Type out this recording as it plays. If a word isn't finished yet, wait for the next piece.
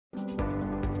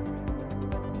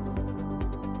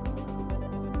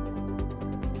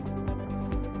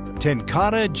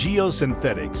TenCate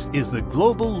Geosynthetics is the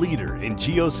global leader in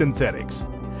geosynthetics.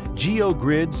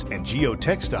 Geogrids and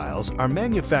geotextiles are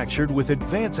manufactured with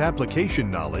advanced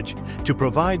application knowledge to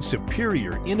provide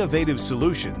superior innovative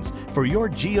solutions for your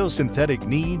geosynthetic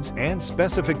needs and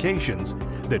specifications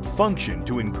that function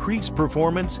to increase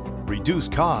performance, reduce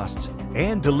costs,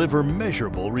 and deliver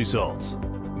measurable results.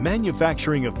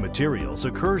 Manufacturing of materials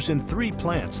occurs in 3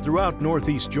 plants throughout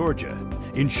Northeast Georgia,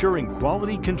 ensuring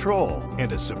quality control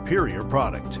and a superior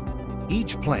product.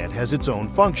 Each plant has its own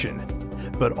function,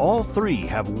 but all 3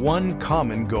 have one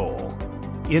common goal: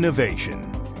 innovation.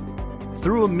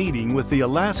 Through a meeting with the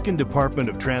Alaskan Department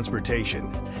of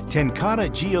Transportation, TenCate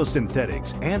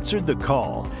Geosynthetics answered the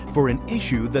call for an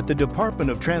issue that the Department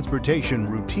of Transportation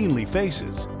routinely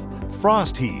faces: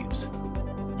 frost heaves.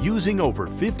 Using over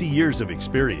 50 years of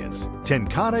experience,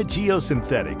 TenCate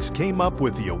Geosynthetics came up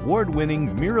with the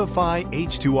award-winning Mirafi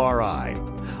H2Ri,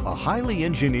 a highly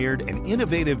engineered and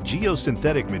innovative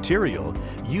geosynthetic material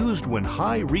used when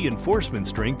high reinforcement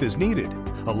strength is needed,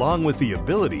 along with the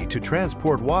ability to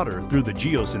transport water through the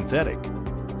geosynthetic.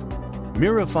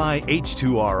 Mirafi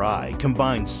H2Ri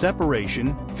combines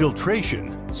separation,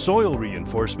 filtration, soil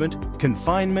reinforcement,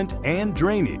 confinement, and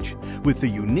drainage with the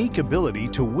unique ability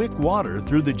to wick water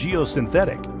through the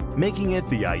geosynthetic, making it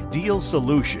the ideal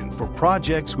solution for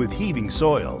projects with heaving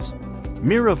soils.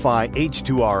 Mirafi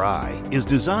H2Ri is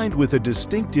designed with a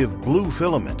distinctive blue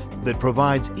filament that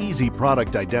provides easy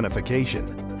product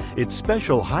identification. Its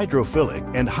special hydrophilic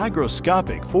and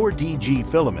hygroscopic 4DG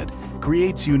filament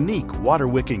creates unique water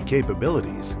wicking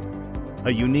capabilities.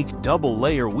 A unique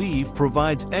double-layer weave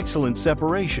provides excellent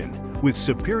separation with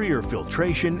superior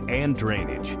filtration and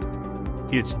drainage.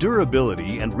 Its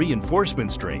durability and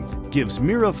reinforcement strength gives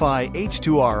Mirafi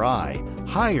H2Ri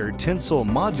higher tensile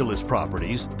modulus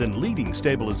properties than leading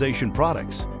stabilization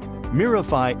products.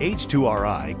 Mirafi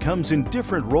H2Ri comes in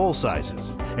different roll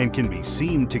sizes and can be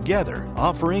seamed together,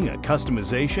 offering a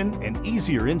customization and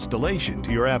easier installation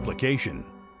to your application.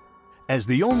 As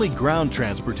the only ground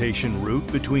transportation route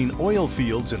between oil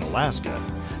fields in Alaska,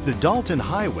 the Dalton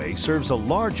Highway serves a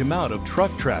large amount of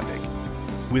truck traffic.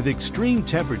 With extreme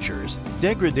temperatures,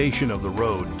 degradation of the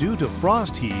road due to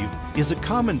frost heave is a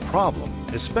common problem,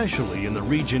 especially in the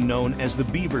region known as the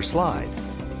Beaver Slide.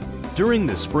 During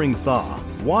the spring thaw,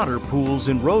 water pools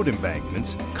in road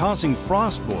embankments, causing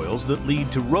frost boils that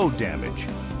lead to road damage.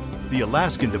 The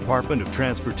Alaskan Department of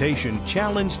Transportation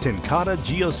challenged TenCate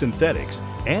Geosynthetics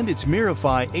and its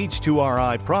Mirafi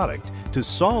H2Ri product to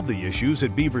solve the issues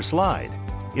at Beaver Slide.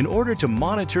 In order to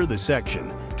monitor the section,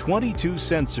 22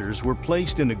 sensors were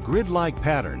placed in a grid-like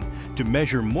pattern to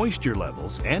measure moisture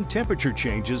levels and temperature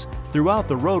changes throughout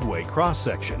the roadway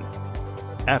cross-section.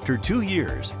 After 2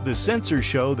 years, the sensors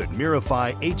show that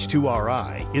Mirafi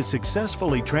H2Ri is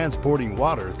successfully transporting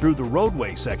water through the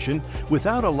roadway section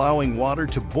without allowing water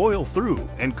to boil through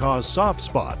and cause soft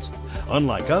spots,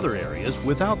 unlike other areas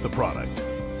without the product.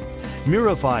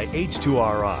 Mirafi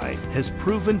H2Ri has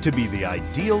proven to be the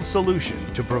ideal solution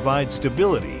to provide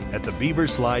stability at the Beaver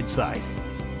Slide site.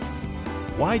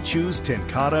 Why choose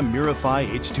TenCate Mirafi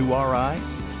H2Ri?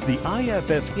 The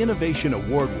IFF Innovation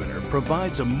Award winner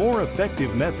provides a more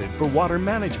effective method for water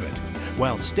management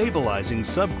while stabilizing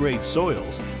subgrade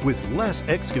soils with less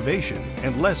excavation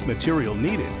and less material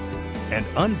needed, and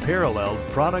unparalleled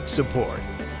product support.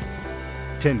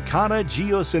 TenCate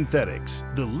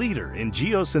Geosynthetics, the leader in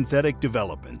geosynthetic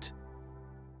development.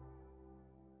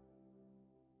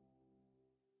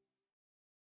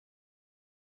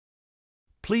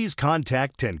 Please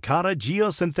contact TenCate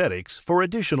Geosynthetics for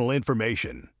additional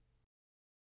information.